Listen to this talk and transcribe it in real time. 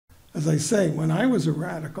As I say, when I was a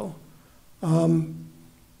radical, and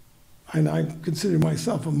I considered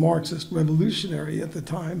myself a Marxist revolutionary at the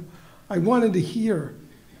time, I wanted to hear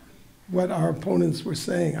what our opponents were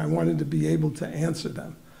saying. I wanted to be able to answer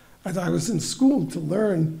them. As I was in school to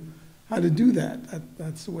learn how to do that.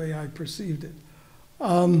 That's the way I perceived it.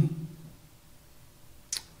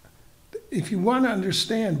 If you want to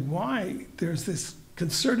understand why there's this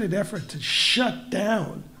concerted effort to shut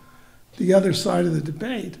down the other side of the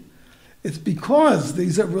debate, it's because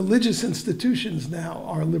these are religious institutions now,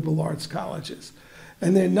 our liberal arts colleges.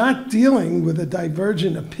 And they're not dealing with a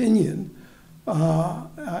divergent opinion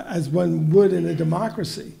as one would in a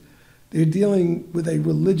democracy. They're dealing with a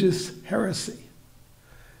religious heresy.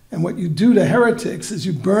 And what you do to heretics is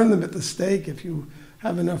you burn them at the stake if you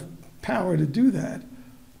have enough power to do that,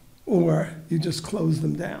 or you just close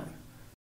them down.